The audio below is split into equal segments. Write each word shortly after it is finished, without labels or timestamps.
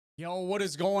Yo, what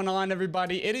is going on,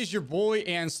 everybody? It is your boy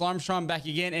and Slumstrom back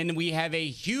again, and we have a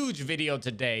huge video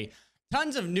today.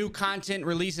 Tons of new content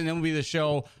released in MLB The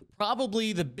Show.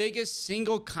 Probably the biggest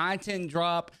single content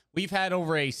drop we've had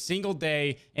over a single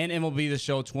day in MLB The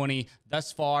Show 20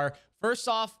 thus far. First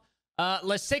off,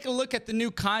 let's take a look at the new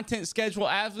content schedule.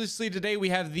 Obviously, today we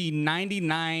have the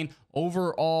 99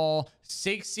 overall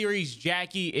 6 series.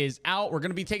 Jackie is out. We're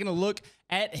going to be taking a look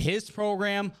at his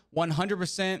program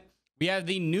 100%. We have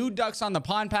the new Ducks on the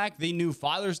Pond pack, the new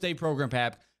Father's Day program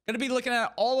pack. Going to be looking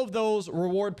at all of those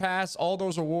reward pass, all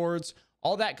those awards,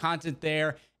 all that content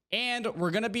there. And we're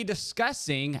going to be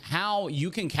discussing how you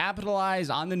can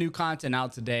capitalize on the new content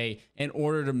out today in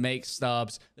order to make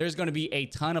stubs. There's going to be a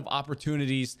ton of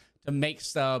opportunities to make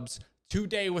stubs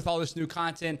today with all this new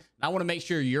content. And I want to make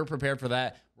sure you're prepared for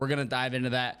that. We're going to dive into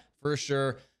that for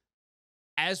sure.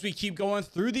 As we keep going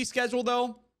through the schedule,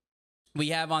 though, we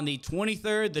have on the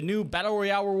 23rd, the new Battle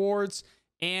Royale rewards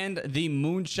and the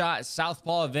Moonshot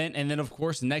Southpaw event. And then, of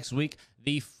course, next week,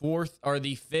 the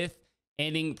 5th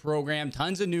inning program.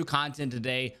 Tons of new content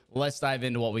today. Let's dive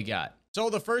into what we got. So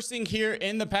the first thing here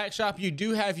in the pack shop, you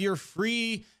do have your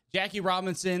free Jackie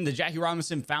Robinson, the Jackie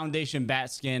Robinson Foundation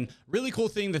bat skin. Really cool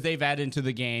thing that they've added into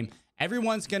the game.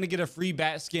 Everyone's going to get a free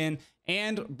bat skin.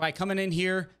 And by coming in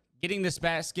here, getting this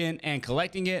bat skin and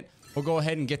collecting it, we'll go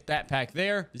ahead and get that pack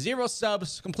there. 0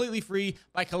 subs, completely free.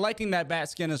 By collecting that bat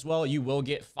skin as well, you will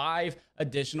get 5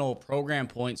 additional program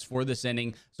points for this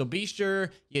inning. So be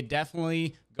sure you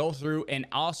definitely go through and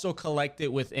also collect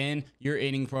it within your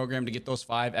inning program to get those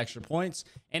 5 extra points.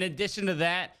 In addition to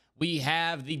that, we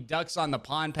have the Ducks on the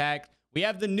Pond pack. We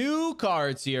have the new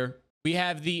cards here. We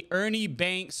have the Ernie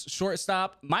Banks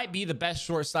shortstop. Might be the best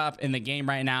shortstop in the game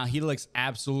right now. He looks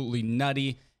absolutely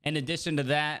nutty. In addition to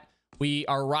that, we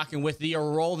are rocking with the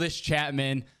Aroldis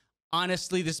Chapman.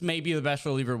 Honestly, this may be the best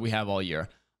reliever we have all year.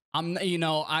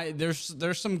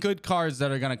 There's some good cards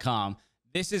that are going to come.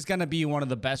 This is going to be one of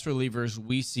the best relievers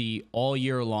we see all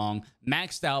year long.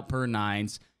 Maxed out per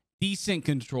 9s, decent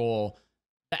control,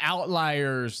 the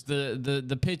outliers,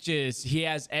 the pitches. He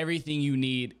has everything you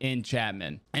need in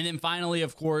Chapman. And then finally,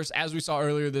 of course, as we saw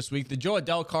earlier this week, the Joe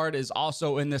Adell card is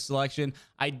also in this selection.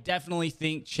 I definitely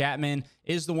think Chapman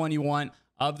is the one you want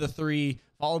of the 3,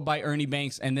 followed by Ernie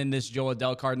Banks, and then this Joe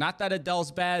Adell card. Not that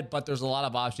Adell's bad, but there's a lot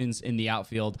of options in the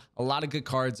outfield. A lot of good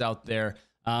cards out there.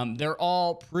 They're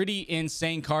all pretty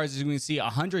insane cards. As you can see,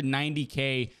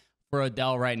 190K for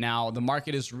Adell right now. The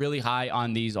market is really high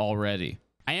on these already.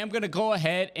 I am going to go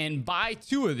ahead and buy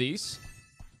 2 of these.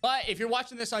 But if you're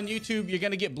watching this on YouTube, you're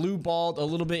going to get blue balled a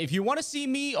little bit. If you want to see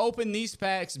me open these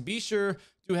packs, be sure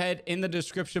to head in the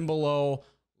description below.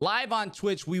 Live on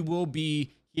Twitch, we will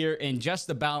be here in just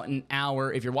about an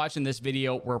hour. If you're watching this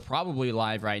video, we're probably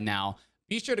live right now.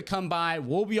 Be sure to come by.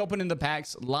 We'll be opening the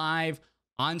packs live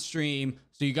on stream,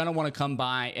 so you're going to want to come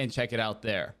by and check it out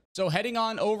there. So heading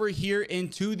on over here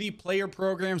into the player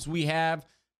programs, we have,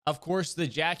 of course, the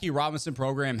Jackie Robinson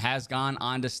program has gone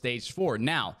on to stage 4.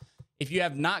 Now, if you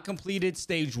have not completed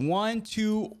stage 1,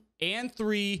 2, and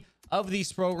 3 of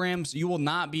these programs, you will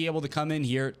not be able to come in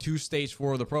here to stage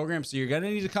 4 of the program. So you're going to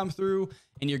need to come through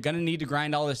and you're going to need to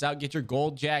grind all this out. Get your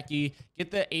gold Jackie, get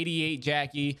the 88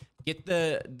 Jackie, get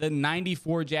the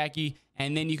 94 Jackie,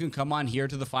 and then you can come on here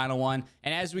to the final one.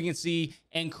 And as we can see,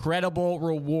 incredible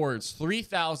rewards: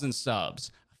 3,000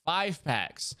 subs, 5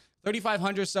 packs,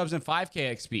 3,500 subs and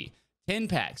 5K XP, 10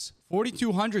 packs,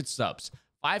 4,200 subs,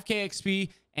 5K XP,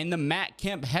 and the Matt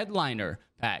Kemp headliner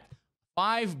pack.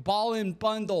 5 ball-in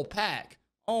bundle pack.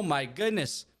 Oh my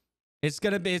goodness. It's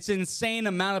insane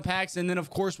amount of packs. And then, of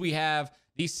course, we have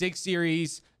the 6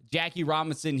 series Jackie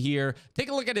Robinson here. Take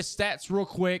a look at his stats real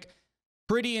quick.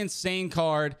 Pretty insane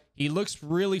card. He looks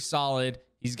really solid.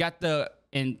 He's got the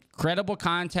incredible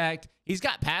contact. He's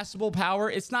got passable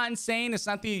power. It's not insane. It's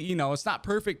not it's not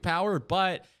perfect power,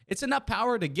 but it's enough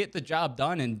power to get the job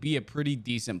done and be a pretty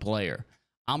decent player.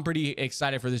 I'm pretty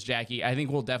excited for this Jackie. I think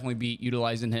we'll definitely be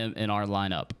utilizing him in our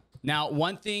lineup. Now,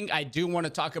 one thing I do want to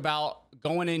talk about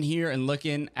going in here and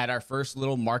looking at our first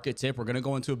little market tip. We're going to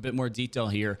go into a bit more detail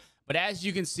here. But as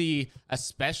you can see,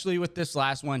 especially with this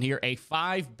last one here, a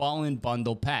 5 ball-in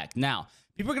bundle pack. Now,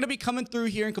 people are going to be coming through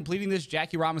here and completing this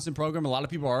Jackie Robinson program. A lot of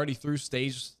people are already through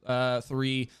stage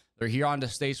 3. They're here on to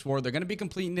stage 4. They're going to be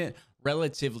completing it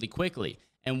relatively quickly.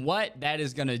 And what that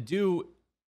is going to do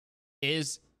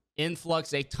is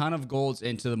influx a ton of golds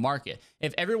into the market.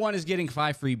 If everyone is getting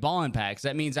 5 free ball-in packs,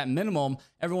 that means at minimum,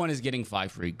 everyone is getting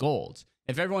 5 free golds.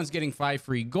 If everyone's getting 5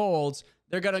 free golds,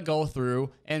 they're going to go through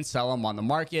and sell them on the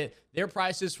market. Their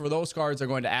prices for those cards are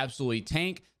going to absolutely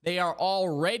tank. They are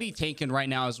already tanking right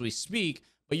now as we speak,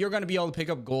 but you're going to be able to pick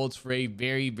up golds for a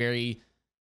very, very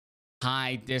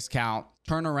high discount.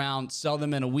 Turn around, sell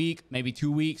them in a week, maybe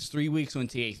 2 weeks, 3 weeks when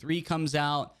TA3 comes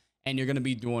out, and you're going to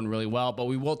be doing really well. But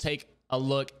we will take a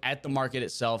look at the market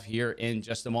itself here in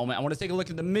just a moment. I want to take a look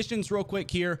at the missions real quick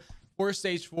here for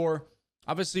stage 4.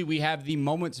 Obviously, we have the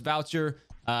moments voucher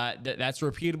that's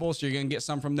repeatable, so you're going to get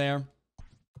some from there.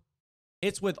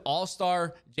 It's with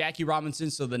All-Star Jackie Robinson,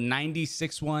 so the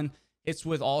 96 one. It's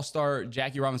with All-Star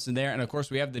Jackie Robinson there. And, of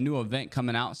course, we have the new event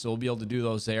coming out, so we'll be able to do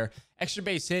those there. Extra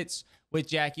base hits with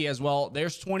Jackie as well.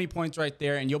 There's 20 points right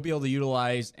there, and you'll be able to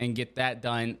utilize and get that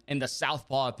done in the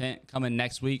Southpaw event coming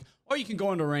next week. Or you can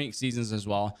go into ranked seasons as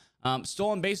well.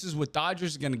 Stolen bases with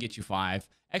Dodgers is going to get you 5.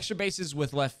 Extra bases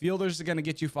with left fielders is going to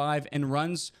get you 5. And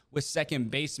runs with second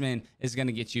baseman is going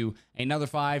to get you another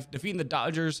 5. Defeating the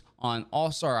Dodgers on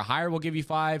All-Star or higher will give you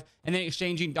 5. And then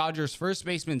exchanging Dodgers first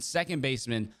baseman, second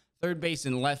baseman, third base,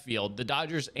 and left field, the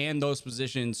Dodgers and those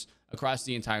positions across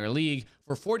the entire league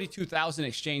for 42,000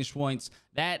 exchange points.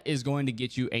 That is going to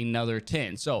get you another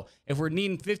 10. So if we're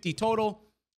needing 50 total,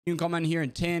 you can come in here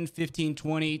in 10, 15,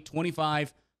 20,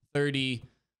 25, 30,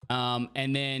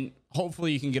 and then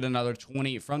hopefully you can get another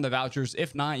 20 from the vouchers.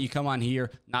 If not, you come on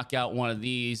here, knock out one of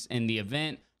these in the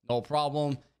event, no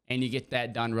problem, and you get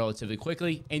that done relatively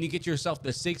quickly, and you get yourself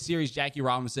the 6 series Jackie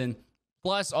Robinson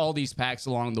plus all these packs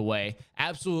along the way.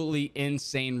 Absolutely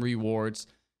insane rewards.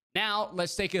 Now,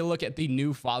 let's take a look at the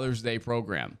new Father's Day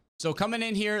program. So coming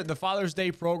in here, the Father's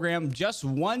Day program, just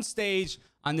one stage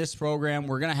on this program.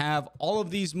 We're going to have all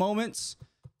of these moments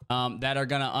that are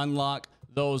going to unlock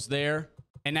those there.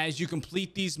 And as you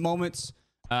complete these moments,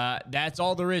 that's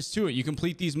all there is to it. You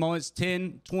complete these moments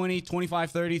 10, 20,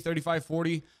 25, 30, 35,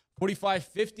 40, 45,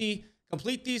 50.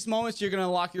 Complete these moments, you're going to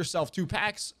unlock yourself 2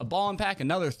 packs, a ball and pack,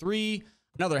 another 3,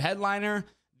 another headliner,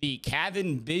 the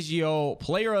Kevin Biggio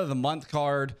Player of the Month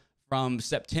card from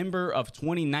September of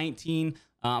 2019.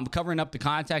 Covering up the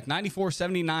contact, 94,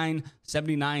 79,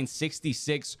 79,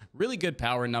 66. Really good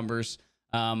power numbers,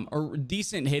 or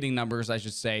decent hitting numbers, I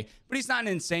should say. But he's not an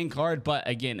insane card, but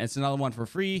again, it's another one for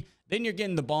free. Then you're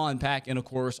getting the ball and pack, and of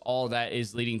course, all that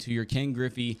is leading to your Ken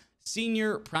Griffey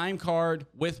Senior Prime card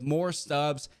with more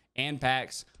stubs and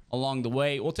packs along the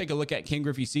way. We'll take a look at Ken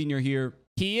Griffey Senior here.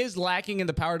 He is lacking in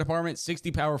the power department,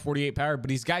 60 power, 48 power, but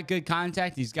he's got good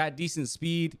contact. He's got decent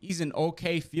speed. He's an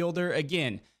okay fielder.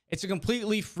 Again, it's a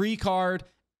completely free card.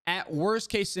 At worst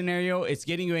case scenario, it's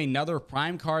getting you another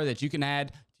prime card that you can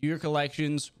add to your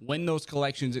collections when those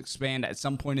collections expand at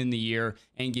some point in the year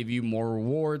and give you more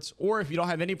rewards. Or if you don't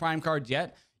have any prime cards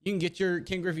yet, you can get your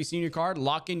Ken Griffey Senior card,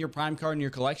 lock in your prime card in your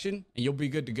collection, and you'll be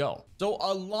good to go. So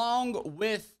along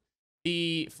with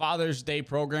the Father's Day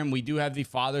program, we do have the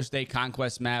Father's Day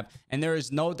Conquest map, and there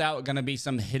is no doubt going to be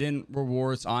some hidden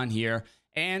rewards on here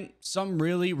and some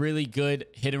really, really good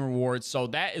hidden rewards. So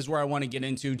that is where I want to get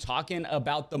into talking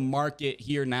about the market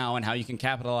here now and how you can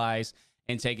capitalize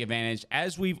and take advantage.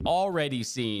 As we've already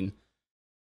seen,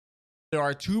 there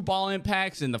are 2 ball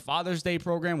impacts in the Father's Day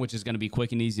program, which is going to be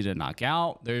quick and easy to knock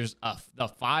out. There's the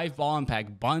 5 ball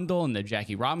impact bundle in the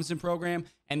Jackie Robinson program,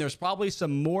 and there's probably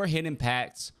some more hidden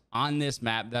packs on this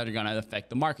map that are going to affect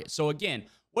the market. So again,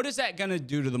 what is that going to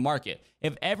do to the market?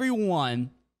 If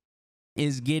everyone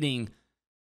is getting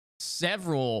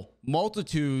several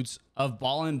multitudes of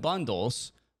ball and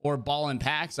bundles, or ball and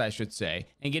packs, I should say,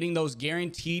 and getting those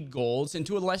guaranteed golds, and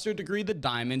to a lesser degree the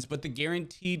diamonds, but the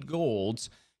guaranteed golds,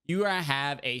 you are going to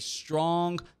have a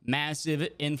strong, massive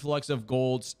influx of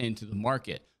golds into the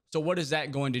market. So what is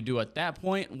that going to do at that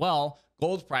point? Well,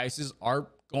 gold prices are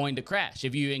going to crash.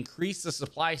 If you increase the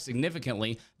supply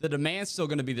significantly, the demand's still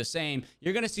going to be the same.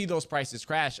 You're going to see those prices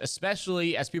crash,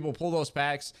 especially as people pull those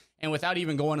packs, and without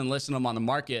even going and listing them on the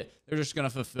market, they're just going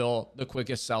to fulfill the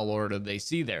quickest sell order they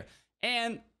see there.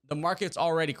 And the market's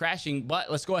already crashing, but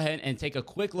let's go ahead and take a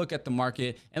quick look at the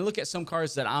market and look at some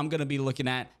cards that I'm going to be looking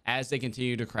at as they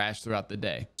continue to crash throughout the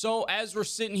day. So as we're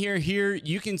sitting here,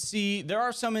 you can see there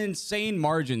are some insane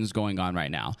margins going on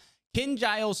right now. Ken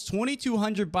Giles,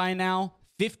 2,200 buy now,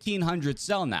 1,500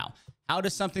 sell now. How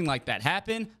does something like that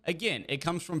happen? Again, it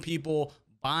comes from people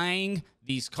buying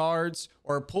these cards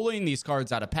or pulling these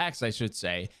cards out of packs, I should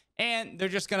say, and they're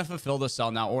just going to fulfill the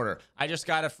sell now order. I just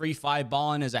got a free 5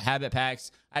 ballin as a habit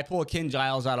packs. I pull a Ken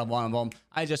Giles out of one of them.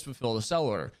 I just fulfill the sell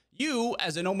order. You,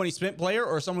 as a no money spent player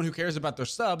or someone who cares about their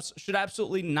subs, should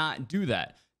absolutely not do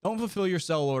that. Don't fulfill your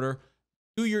sell order.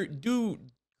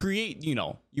 Create,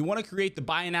 you want to create the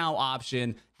buy now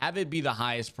option, have it be the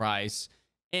highest price,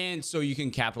 and so you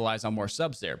can capitalize on more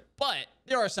subs there. But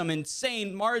there are some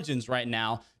insane margins right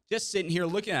now. Just sitting here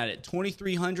looking at it,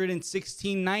 2,300 and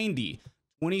 1,690,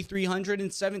 2,300 and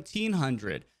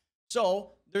 1,700.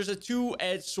 So there's a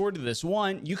two-edged sword to this.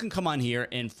 One, you can come on here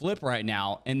and flip right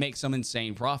now and make some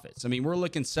insane profits. I mean, we're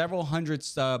looking several hundred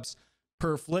stubs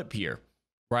per flip here,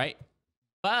 right?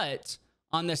 But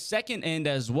on the second end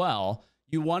as well,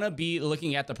 you want to be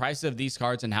looking at the price of these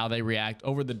cards and how they react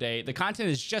over the day. The content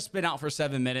has just been out for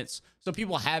 7 minutes, so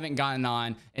people haven't gotten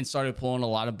on and started pulling a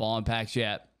lot of ball impacts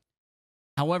yet.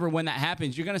 However, when that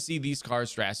happens, you're going to see these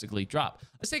cards drastically drop.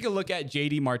 Let's take a look at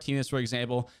JD Martinez, for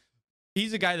example.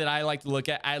 He's a guy that I like to look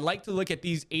at. I like to look at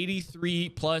these 83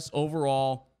 plus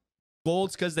overall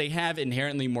golds because they have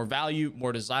inherently more value,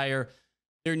 more desire.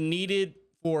 They're needed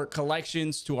for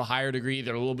collections to a higher degree.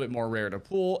 They're a little bit more rare to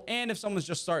pull. And if someone's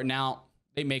just starting out,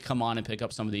 they may come on and pick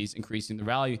up some of these, increasing the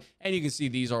value. And you can see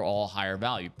these are all higher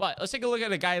value. But let's take a look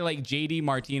at a guy like JD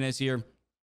Martinez here.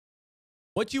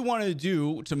 What you want to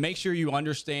do to make sure you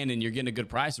understand and you're getting a good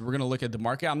price, we're going to look at the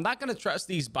market. I'm not going to trust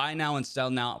these buy now and sell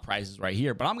now prices right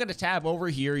here, but I'm going to tab over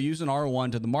here using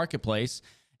R1 to the marketplace.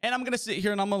 And I'm going to sit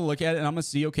here and I'm going to look at it and I'm going to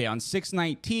see, okay, on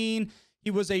 6/19,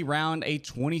 he was around a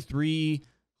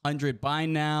 2,300 buy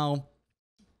now.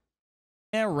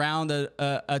 And around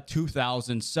a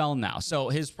 2,000 sell now. So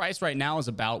his price right now is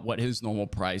about what his normal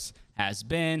price has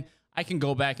been. I can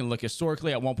go back and look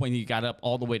historically. At one point, he got up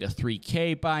all the way to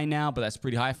 3K buy now, but that's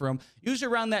pretty high for him.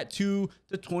 Usually around that 2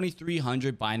 to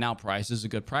 2,300 buy now price is a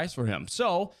good price for him.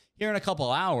 So here in a couple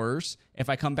hours, if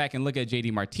I come back and look at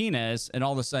JD Martinez and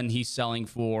all of a sudden he's selling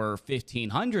for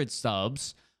 1,500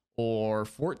 stubs or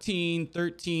 14,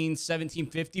 13,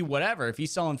 1750, whatever. If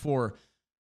he's selling for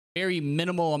very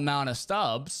minimal amount of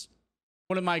stubs,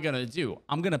 what am I going to do?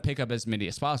 I'm going to pick up as many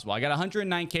as possible. I got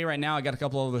 109K right now. I got a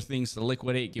couple other things to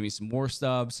liquidate, give me some more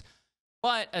stubs.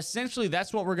 But essentially,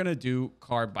 that's what we're going to do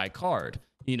card by card.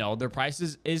 You know, their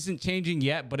prices isn't changing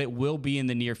yet, but it will be in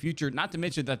the near future. Not to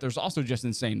mention that there's also just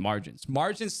insane margins.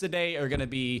 Margins today are going to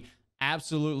be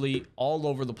absolutely all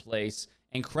over the place.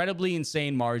 Incredibly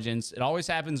insane margins. It always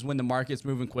happens when the market's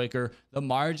moving quicker. The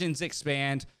margins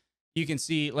expand. You can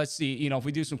see, let's see, you know, if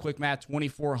we do some quick math,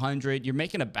 2,400, you're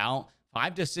making about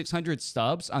 500 to 600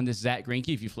 stubs on this Zach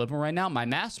Greinke if you flip him right now. My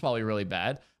math's probably really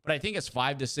bad, but I think it's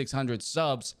 500 to 600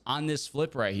 subs on this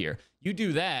flip right here. You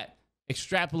do that,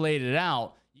 extrapolate it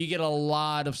out, you get a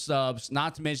lot of subs,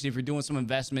 not to mention if you're doing some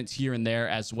investments here and there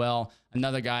as well.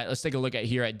 Another guy, let's take a look at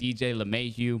here at DJ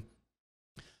LeMahieu.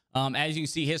 As you can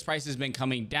see, his price has been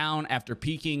coming down after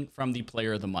peaking from the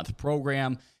Player of the Month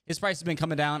program. His price has been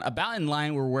coming down about in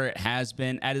line with where it has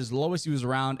been. At his lowest, he was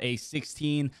around a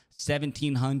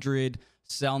 1,700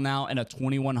 sell now and a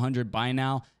 2,100 buy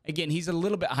now. Again, he's a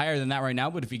little bit higher than that right now,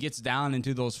 but if he gets down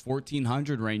into those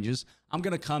 1,400 ranges, I'm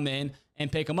going to come in and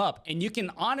pick him up. And you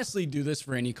can honestly do this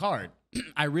for any card.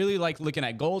 I really like looking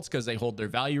at golds because they hold their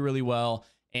value really well,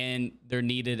 and they're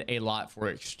needed a lot for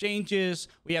exchanges.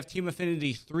 We have Team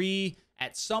Affinity 3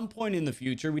 at some point in the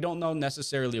future. We don't know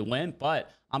necessarily when, but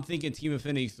I'm thinking Team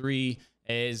Affinity 3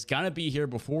 is going to be here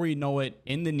before we know it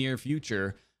in the near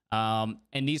future. And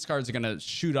these cards are going to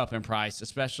shoot up in price,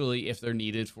 especially if they're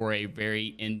needed for a very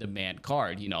in-demand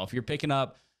card. You know, if you're picking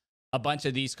up a bunch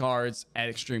of these cards at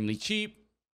extremely cheap,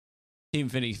 Team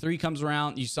Affinity 3 comes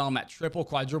around, you sell them at triple,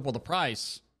 quadruple the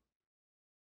price.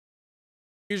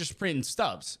 You're just printing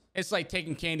stubs. It's like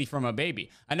taking candy from a baby.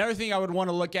 Another thing I would want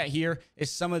to look at here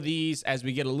is some of these as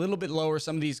we get a little bit lower.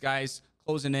 Some of these guys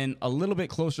closing in a little bit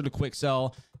closer to quick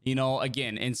sell. You know,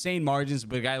 again, insane margins,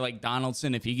 but a guy like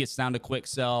Donaldson, if he gets down to quick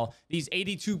sell, these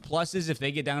 82 pluses, if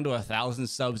they get down to 1,000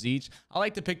 subs each, I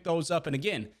like to pick those up. And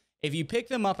again, if you pick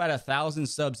them up at 1,000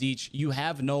 subs each, you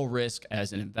have no risk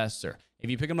as an investor. If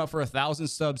you pick them up for 1,000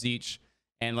 subs each,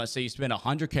 and let's say you spend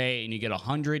 100K and you get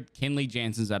 100 Kenley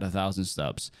Jansen's at 1,000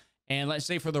 stubs. And let's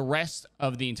say for the rest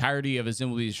of the entirety of his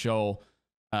MLB The Show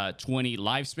 20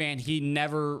 lifespan, he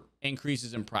never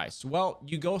increases in price. Well,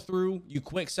 you go through, you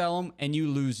quick sell them, and you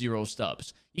lose 0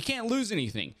 stubs. You can't lose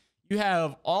anything. You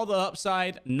have all the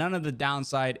upside, none of the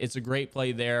downside. It's a great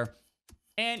play there.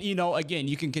 And, you know, again,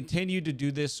 you can continue to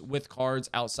do this with cards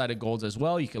outside of golds as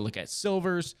well. You can look at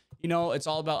silvers. You know, it's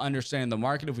all about understanding the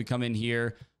market. If we come in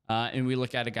here and we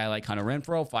look at a guy like Hunter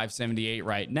Renfroe, 578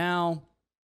 right now.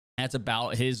 That's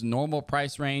about his normal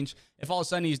price range. If all of a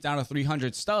sudden he's down to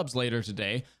 300 stubs later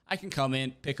today, I can come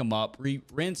in, pick him up,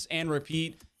 rinse and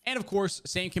repeat. And of course,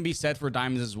 same can be said for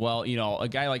diamonds as well. You know, a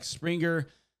guy like Springer,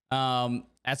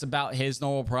 that's about his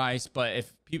normal price. But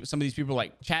if people, some of these people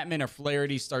like Chapman or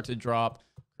Flaherty start to drop,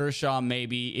 Kershaw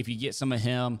maybe, if you get some of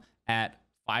him at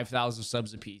 5,000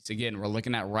 subs a piece. Again, we're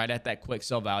looking at right at that quick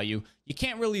sell value. You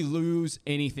can't really lose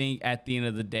anything at the end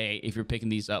of the day if you're picking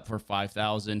these up for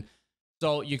 5,000.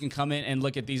 So you can come in and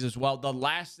look at these as well. The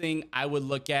last thing I would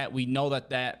look at, we know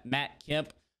that Matt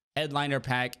Kemp headliner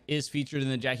pack is featured in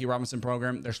the Jackie Robinson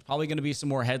program. There's probably going to be some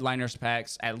more headliners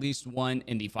packs, at least one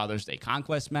in the Father's Day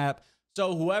Conquest map.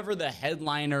 So whoever the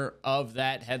headliner of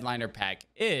that headliner pack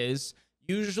is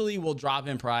usually will drop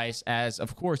in price, as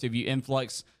of course, if you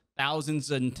influx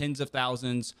thousands and tens of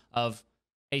thousands of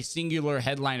a singular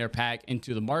headliner pack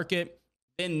into the market,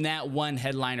 then that one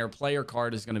headliner player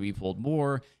card is going to be pulled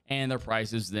more, and their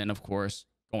price is then, of course,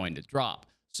 going to drop.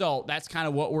 So that's kind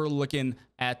of what we're looking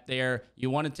at there. You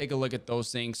want to take a look at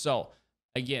those things. So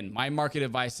again, my market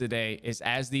advice today is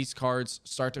as these cards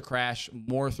start to crash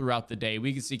more throughout the day,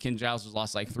 we can see Ken Giles has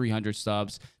lost like 300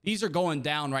 subs. These are going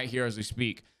down right here as we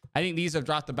speak. I think these have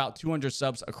dropped about 200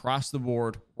 subs across the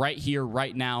board right here,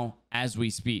 right now, as we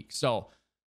speak. So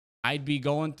I'd be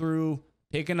going through,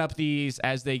 picking up these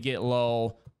as they get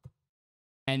low,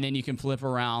 and then you can flip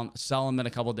around, sell them in a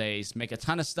couple days, make a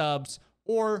ton of stubs,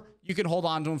 or you can hold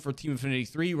on to them for Team Infinity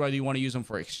 3, whether you want to use them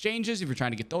for exchanges if you're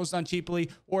trying to get those done cheaply,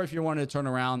 or if you're wanting to turn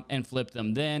around and flip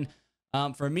them then.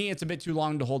 For me, it's a bit too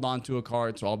long to hold on to a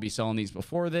card, so I'll be selling these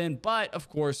before then. But of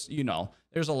course, you know,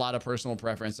 there's a lot of personal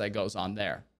preference that goes on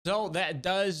there. So that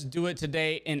does do it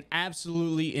today. An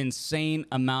absolutely insane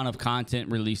amount of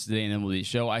content released today in the MLB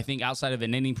Show. I think outside of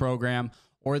an inning program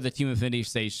or the Team Infinity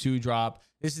Stage 2 drop,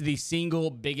 this is the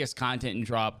single biggest content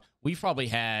drop we've probably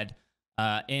had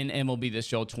in MLB The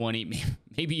Show 20,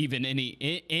 maybe even any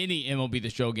MLB The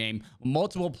Show game.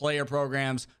 Multiple player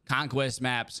programs, conquest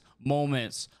maps,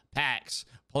 moments, packs,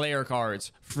 player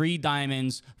cards, free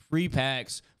diamonds, free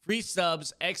packs, free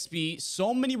subs, XP,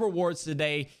 so many rewards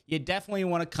today. You definitely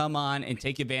want to come on and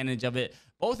take advantage of it,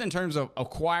 both in terms of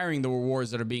acquiring the rewards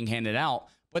that are being handed out,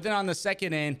 but then on the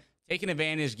second end, taking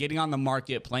advantage, getting on the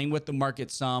market, playing with the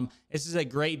market some. This is a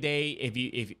great day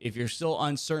if you're still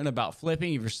uncertain about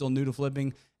flipping, if you're still new to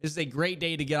flipping. This is a great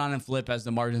day to get on and flip as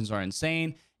the margins are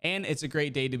insane. And it's a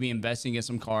great day to be investing in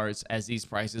some cards as these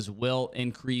prices will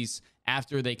increase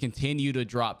after they continue to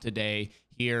drop today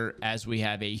here, as we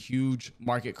have a huge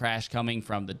market crash coming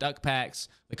from the duck packs,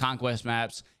 the conquest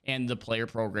maps, and the player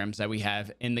programs that we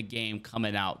have in the game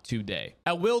coming out today.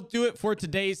 I will do it for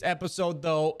today's episode,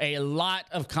 though. A lot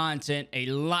of content, a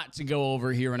lot to go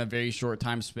over here in a very short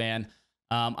time span.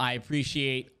 I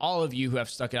appreciate all of you who have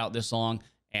stuck it out this long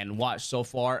and watched so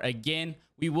far. Again,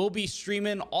 we will be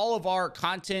streaming all of our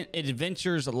content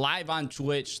adventures live on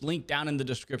Twitch. Link down in the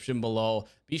description below.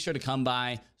 Be sure to come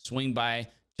by, swing by,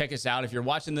 check us out. If you're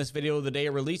watching this video the day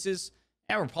it releases,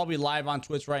 and we're probably live on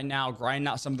Twitch right now, grinding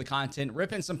out some of the content,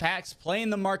 ripping some packs, playing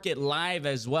the market live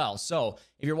as well. So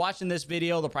if you're watching this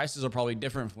video, the prices are probably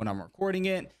different from when I'm recording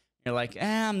it. You're like,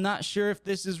 I'm not sure if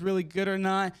this is really good or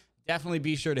not. Definitely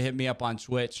be sure to hit me up on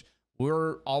Twitch.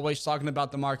 We're always talking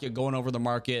about the market, going over the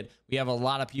market. We have a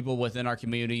lot of people within our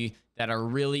community that are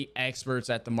really experts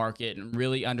at the market and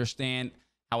really understand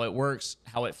how it works,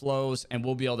 how it flows, and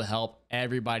we'll be able to help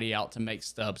everybody out to make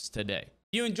stubs today.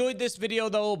 If you enjoyed this video,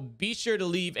 though, be sure to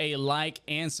leave a like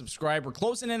and subscribe. We're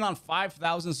closing in on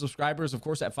 5,000 subscribers. Of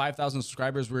course, at 5,000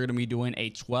 subscribers, we're going to be doing a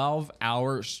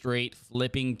 12-hour straight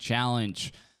flipping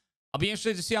challenge. I'll be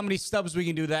interested to see how many stubs we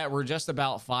can do that. We're just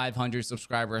about 500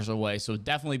 subscribers away, so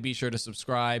definitely be sure to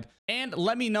subscribe. And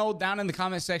let me know down in the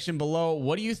comment section below,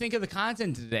 what do you think of the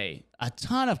content today? A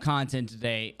ton of content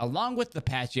today, along with the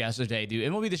patch yesterday, dude.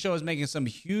 MLB The Show is making some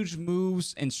huge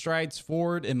moves and strides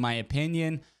forward, in my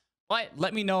opinion. But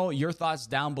let me know your thoughts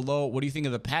down below. What do you think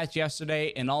of the patch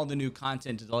yesterday and all the new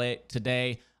content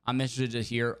today? I'm interested to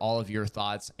hear all of your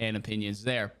thoughts and opinions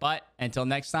there. But until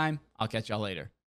next time, I'll catch y'all later.